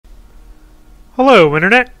Hello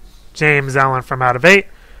Internet, James Allen from Out of 8,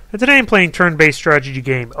 and today I'm playing turn-based strategy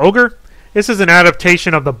game Ogre. This is an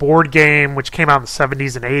adaptation of the board game which came out in the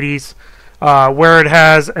 70s and 80s, where it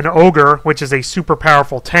has an Ogre, which is a super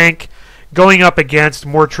powerful tank, going up against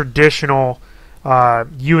more traditional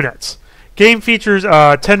units. Game features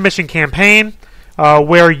a 10-mission campaign,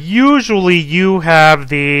 where usually you have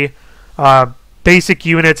the basic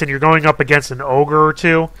units and you're going up against an Ogre or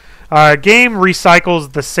two. Game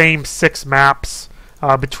recycles the same 6 maps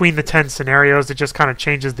between the 10 scenarios. It just kind of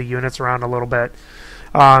changes the units around a little bit.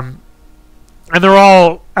 And they're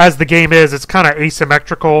all, as the game is, it's kind of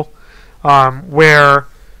asymmetrical, where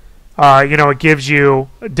it gives you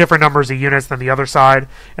different numbers of units than the other side.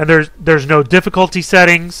 And there's no difficulty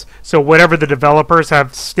settings, so whatever the developers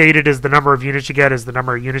have stated is the number of units you get is the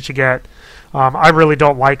number of units you get. I really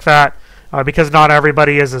don't like that. Because not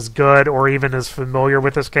everybody is as good or even as familiar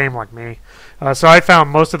with this game like me. So I found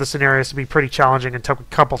most of the scenarios to be pretty challenging and took a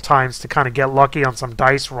couple times to kind of get lucky on some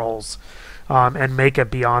dice rolls and make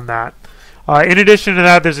it beyond that. In addition to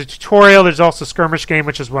that, there's a tutorial. There's also a skirmish game,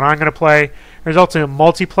 which is what I'm going to play. There's also a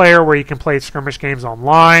multiplayer where you can play skirmish games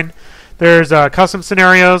online. There's custom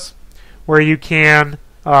scenarios where you can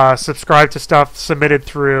subscribe to stuff submitted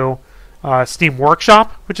through Steam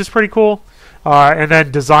Workshop, which is pretty cool. And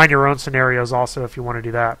then design your own scenarios also if you want to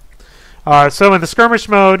do that. So in the skirmish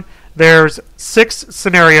mode, there's 6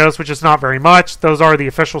 scenarios, which is not very much. Those are the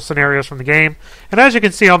official scenarios from the game. And as you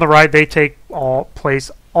can see on the right, they take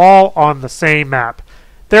place all on the same map.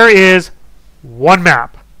 There is one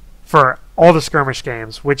map for all the skirmish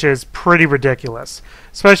games, which is pretty ridiculous.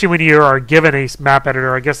 Especially when you are given a map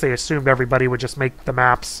editor. I guess they assumed everybody would just make the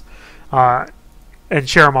maps and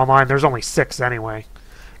share them online. There's only 6 anyway.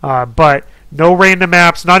 But no random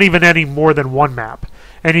maps, not even any more than one map.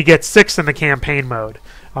 And you get 6 in the campaign mode.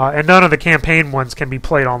 And none of the campaign ones can be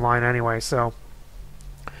played online anyway, so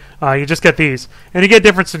you just get these. And you get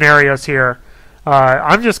different scenarios here.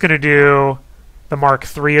 I'm just going to do the Mark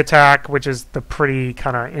III attack, which is the pretty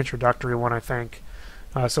kind of introductory one, I think.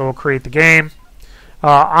 So we'll create the game.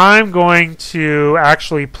 I'm going to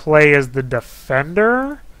actually play as the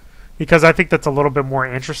defender, because I think that's a little bit more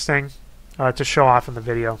interesting to show off in the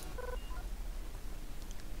video.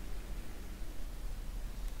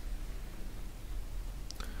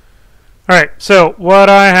 Alright, so what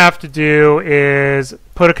I have to do is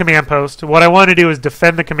put a command post. What I want to do is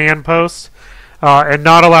defend the command post and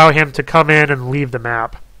not allow him to come in and leave the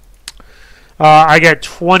map. I get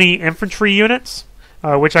 20 infantry units,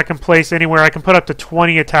 which I can place anywhere. I can put up to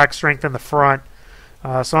 20 attack strength in the front.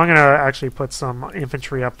 So I'm going to actually put some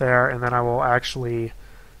infantry up there, and then I will actually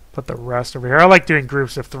put the rest over here. I like doing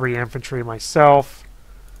groups of 3 infantry myself.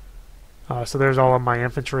 So there's all of my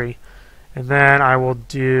infantry. And then I will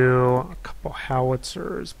do a couple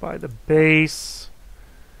howitzers by the base.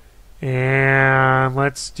 And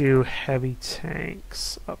let's do heavy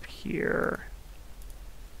tanks up here.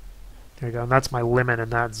 There you go. And that's my limit in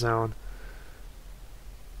that zone.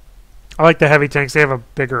 I like the heavy tanks. They have a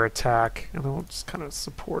bigger attack. And then we'll just kind of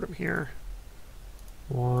support them here.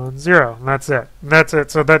 1, 0. And that's it. And that's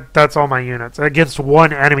it. So that's all my units. Against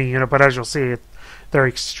one enemy unit, but as you'll see, they're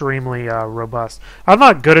extremely robust. I'm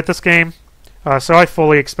not good at this game, so I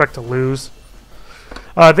fully expect to lose.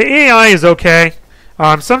 The AI is okay.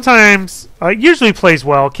 Sometimes, usually plays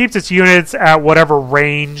well. Keeps its units at whatever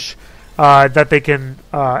range that they can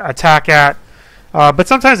attack at. But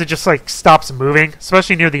sometimes it just like stops moving,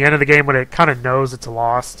 especially near the end of the game when it kind of knows it's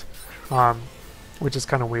lost, which is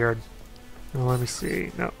kind of weird. Well, let me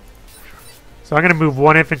see. No. So I'm going to move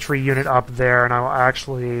 1 infantry unit up there, and I will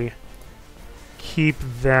actually keep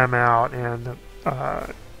them out. And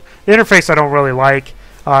the interface I don't really like.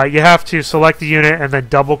 You have to select the unit and then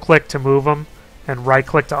double-click to move them, and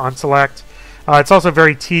right-click to unselect. It's also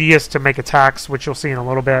very tedious to make attacks, which you'll see in a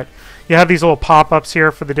little bit. You have these little pop-ups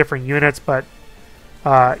here for the different units, but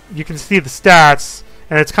you can see the stats,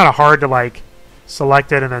 and it's kind of hard to like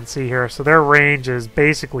select it and then see here. So their range is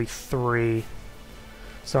basically 3.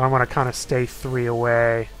 So I'm going to kind of stay 3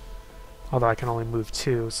 away, although I can only move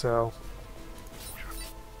 2, so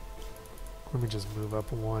let me just move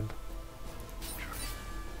up 1.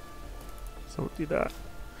 So we'll do that.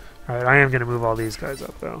 Alright, I am going to move all these guys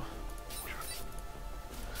up though.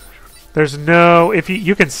 There's no, if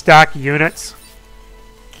you can stack units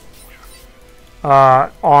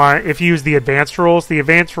if you use the advanced rules. The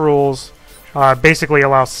advanced rules basically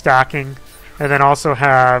allow stacking, and then also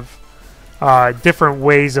have different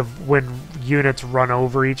ways of when units run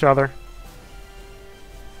over each other.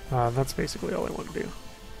 That's basically all I want to do.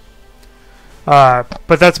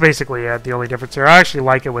 But that's basically it, the only difference here. I actually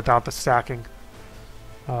like it without the stacking,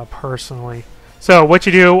 personally. So what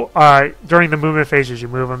you do during the movement phase is you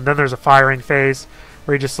move them. Then there's a firing phase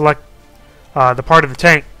where you just select the part of the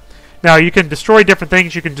tank. Now you can destroy different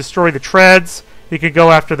things. You can destroy the treads. You can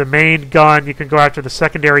go after the main gun. You can go after the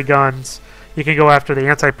secondary guns. You can go after the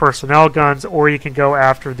anti-personnel guns, or you can go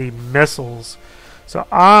after the missiles. So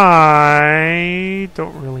I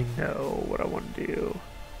don't really know what I want to do.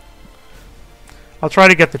 I'll try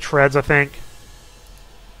to get the treads, I think.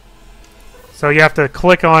 So you have to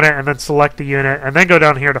click on it and then select the unit and then go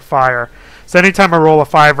down here to fire. So anytime I roll a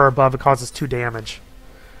 5 or above, it causes 2 damage.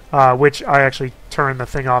 Which I actually turn the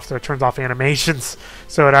thing off so it turns off animations.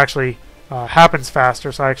 So it actually happens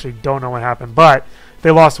faster. So I actually don't know what happened. But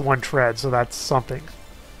they lost 1 tread, so that's something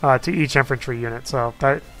to each infantry unit. So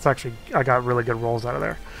that's actually, I got really good rolls out of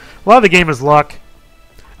there. A lot of the game is luck.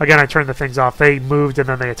 Again, I turned the things off. They moved and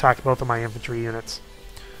then they attacked both of my infantry units.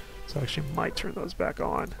 So I actually might turn those back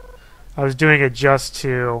on. I was doing it just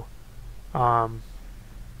to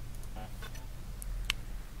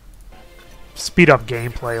speed up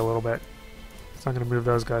gameplay a little bit. So I'm going to move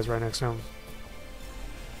those guys right next to him.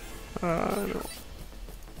 No.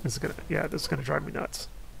 This is gonna drive me nuts.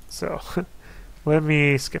 So let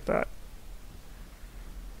me skip that.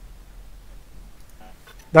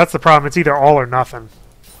 That's the problem. It's either all or nothing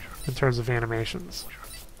in terms of animations.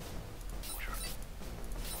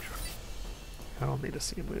 I don't need to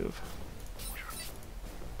see a move.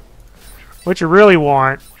 What you really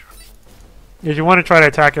want is you want to try to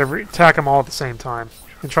attack them all at the same time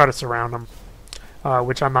and try to surround them,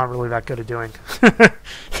 which I'm not really that good at doing.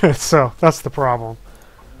 So that's the problem.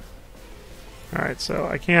 All right, so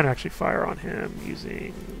I can actually fire on him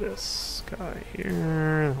using this guy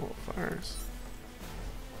here. Fires.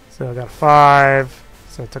 So I got a 5.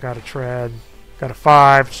 So I took out a tread. Got a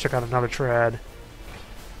 5. Just took out another tread.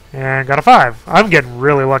 And got a 5. I'm getting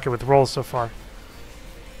really lucky with rolls so far.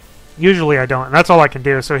 Usually I don't, and that's all I can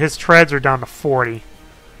do. So his treads are down to 40.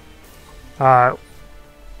 So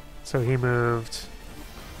he moved.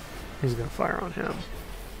 He's going to fire on him.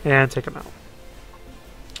 And take him out.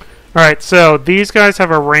 Alright, so these guys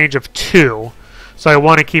have a range of 2. So I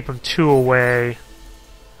want to keep them 2 away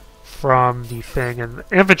from the thing. And the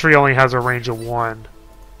infantry only has a range of 1.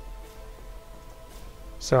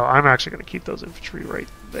 So I'm actually going to keep those infantry right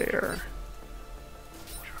there.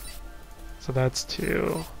 So that's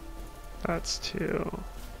 2. That's 2.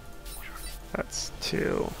 That's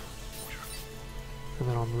 2. And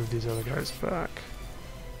then I'll move these other guys back.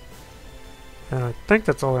 And I think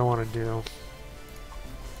that's all I want to do.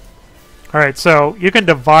 Alright, so you can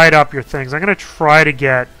divide up your things. I'm going to try to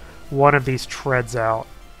get one of these treads out.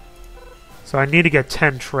 So I need to get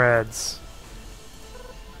 10 treads.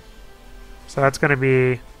 So that's going to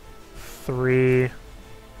be 3.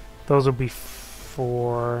 Those will be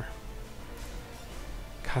 4.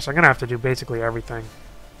 Gosh, I'm going to have to do basically everything.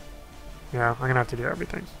 Yeah, I'm going to have to do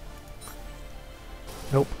everything.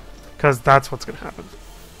 Nope. Because that's what's going to happen.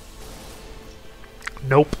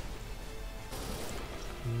 Nope.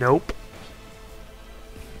 Nope.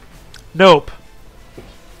 Nope.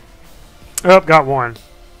 Oh, got 1.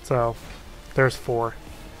 So, there's 4.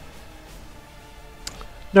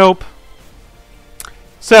 Nope.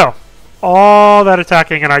 So, all that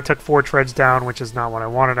attacking, and I took 4 treads down, which is not what I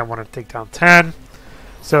wanted. I wanted to take down 10.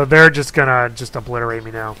 So they're just gonna obliterate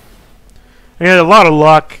me now. And a lot of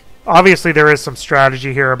luck. Obviously, there is some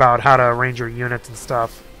strategy here about how to arrange your units and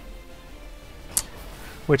stuff,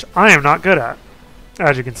 which I am not good at,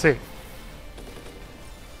 as you can see.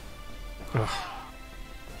 Ugh.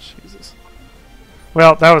 Jesus.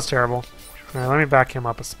 Well, that was terrible. Alright, let me back him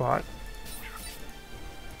up a spot.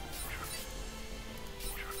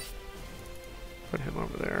 Put him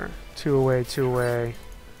over there. 2 away, 2 away.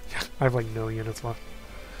 I have like no units left.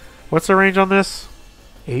 What's the range on this?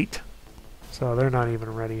 8. So they're not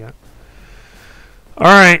even ready yet.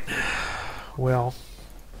 Alright. Well.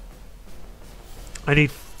 I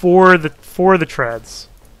need 4 of the treads.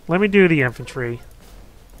 Let me do the infantry.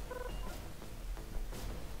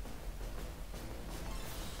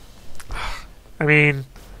 I mean,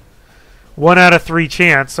 1 out of 3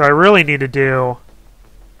 chance, so I really need to do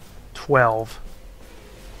 12.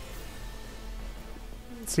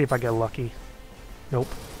 Let's see if I get lucky. Nope.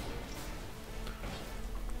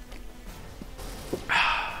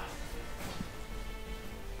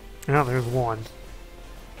 Yeah, there's 1.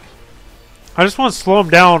 I just want to slow him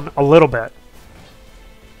down a little bit.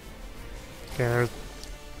 Okay, there's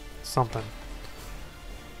something.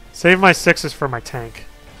 Save my 6s for my tank.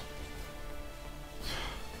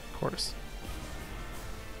 Of course.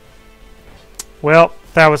 Well,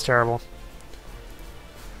 that was terrible.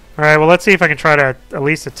 Alright, well let's see if I can try to at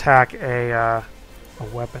least attack a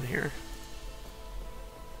weapon here.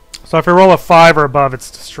 So if I roll a 5 or above, it's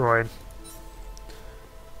destroyed.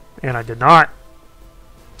 And I did not.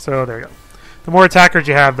 So there you go. The more attackers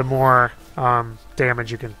you have, the more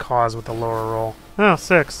damage you can cause with the lower roll. Oh,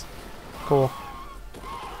 6. Cool.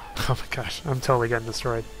 Oh my gosh, I'm totally getting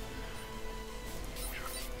destroyed.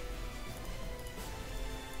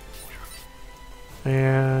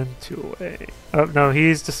 And 2 away. Oh, no,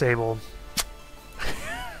 he's disabled.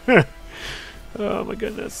 Oh my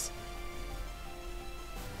goodness.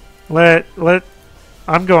 I'm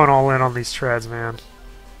going all in on these treads, man.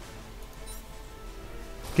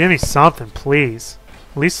 Give me something, please.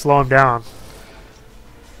 At least slow him down.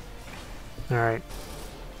 Alright.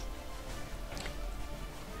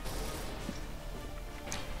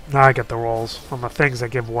 Now I get the rolls on the things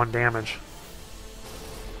that give 1 damage.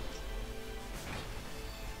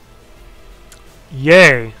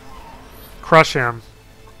 Yay! Crush him.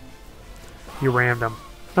 You rammed him.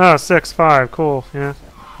 Oh, 6, 5. Cool. Yeah.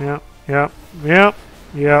 Yep. Yep. Yep.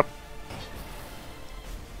 Yep.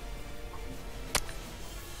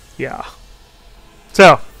 Yeah.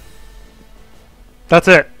 So, that's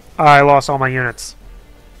it. I lost all my units.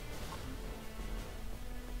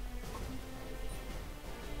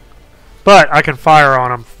 But I can fire on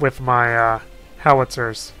them with my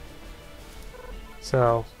howitzers.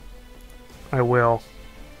 So, I will.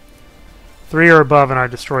 3 or above and I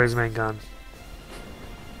destroy his main gun.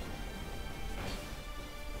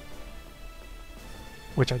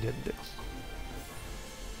 Which I didn't do.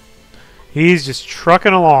 He's just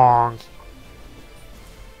trucking along.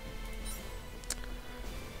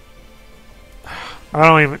 I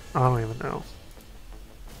don't even know.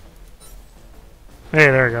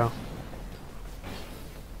 Hey, there we go.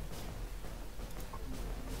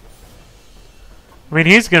 I mean,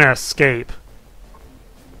 he's gonna escape.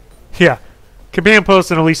 Yeah. Command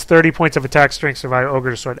post and at least 30 points of attack strength survive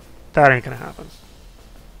Ogre destroyed. That ain't gonna happen.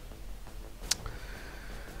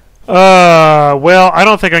 Well, I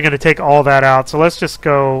don't think I'm gonna take all that out, so let's just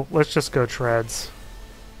go treads.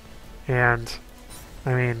 And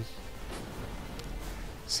I mean,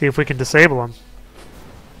 see if we can disable him.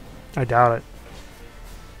 I doubt it.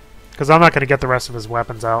 Because I'm not gonna get the rest of his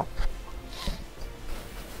weapons out.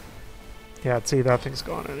 Yeah, see, that thing's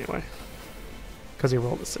gone anyway. Because he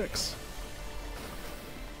rolled a 6.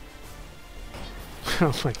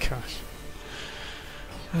 Oh my gosh.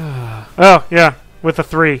 Oh, yeah, with a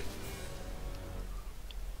 3.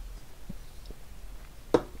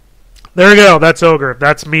 There we go, that's Ogre.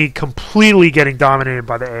 That's me completely getting dominated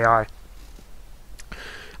by the AI.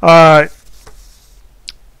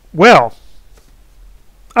 Well,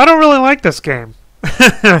 I don't really like this game.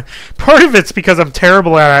 Part of it's because I'm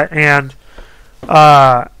terrible at it, and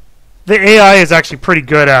the AI is actually pretty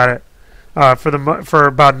good at it for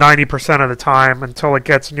about 90% of the time until it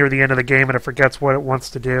gets near the end of the game and it forgets what it wants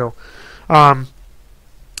to do. But,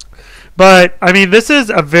 I mean, this is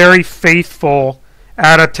a very faithful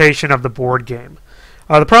adaptation of the board game.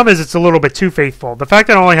 The problem is it's a little bit too faithful. The fact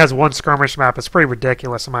that it only has 1 skirmish map is pretty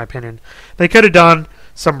ridiculous in my opinion. They could have done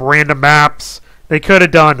some random maps. They could have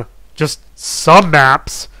done just some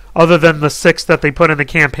maps other than the 6 that they put in the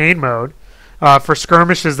campaign mode for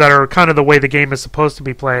skirmishes that are kind of the way the game is supposed to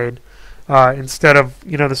be played instead of,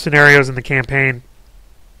 you know, the scenarios in the campaign.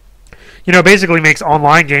 You know, basically makes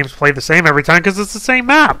online games play the same every time because it's the same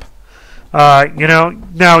map. You know,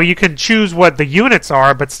 now you can choose what the units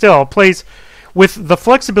are, but still, it plays with the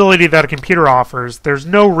flexibility that a computer offers. There's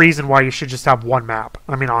no reason why you should just have 1 map.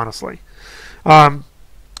 I mean, honestly.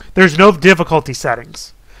 There's no difficulty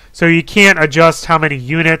settings. So you can't adjust how many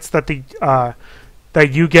units that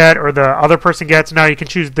that you get or the other person gets. Now you can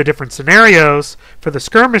choose the different scenarios for the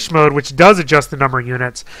skirmish mode, which does adjust the number of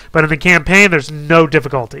units. But in the campaign, there's no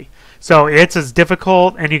difficulty. So it's as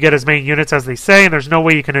difficult, and you get as many units as they say, and there's no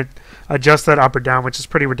way you can adjust that up or down, which is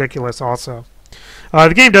pretty ridiculous also.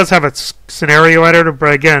 The game does have a scenario editor,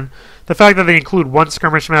 but again, the fact that they include 1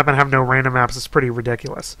 skirmish map and have no random maps is pretty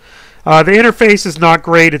ridiculous. The interface is not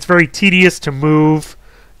great. It's very tedious to move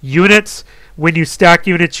units. When you stack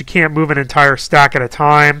units, you can't move an entire stack at a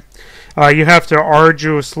time. You have to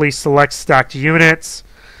arduously select stacked units.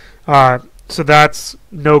 So that's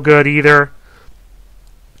no good either.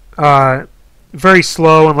 Very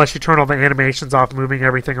slow unless you turn all the animations off, moving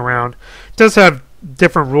everything around. It does have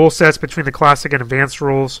different rule sets between the classic and advanced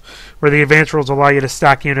rules, where the advanced rules allow you to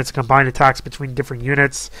stack units and combine attacks between different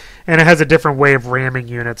units, and it has a different way of ramming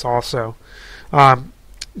units also.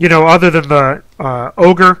 You know, other than the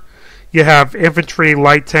Ogre, you have infantry,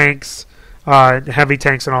 light tanks, heavy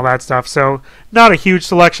tanks, and all that stuff. So not a huge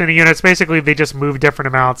selection of units. Basically, they just move different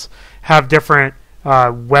amounts, have different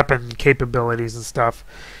weapon capabilities and stuff.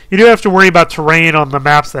 You do have to worry about terrain on the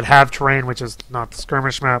maps that have terrain, which is not the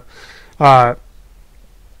skirmish map. I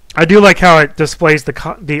do like how it displays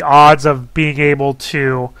the odds of being able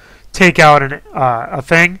to take out a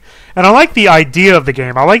thing. And I like the idea of the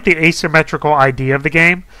game. I like the asymmetrical idea of the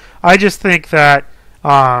game. I just think that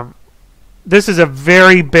this is a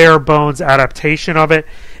very bare bones adaptation of it.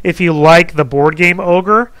 If you like the board game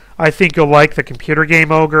Ogre, I think you'll like the computer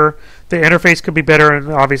game Ogre. The interface could be better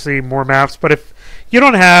and obviously more maps. But if you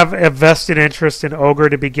don't have a vested interest in Ogre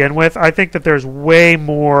to begin with, I think that there's way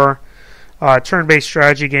more turn-based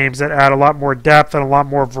strategy games that add a lot more depth and a lot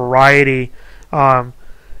more variety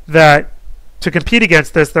that to compete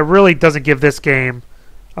against this that really doesn't give this game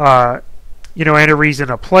any reason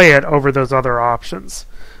to play it over those other options.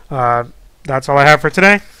 That's all I have for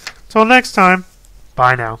today. Until next time,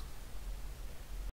 bye now.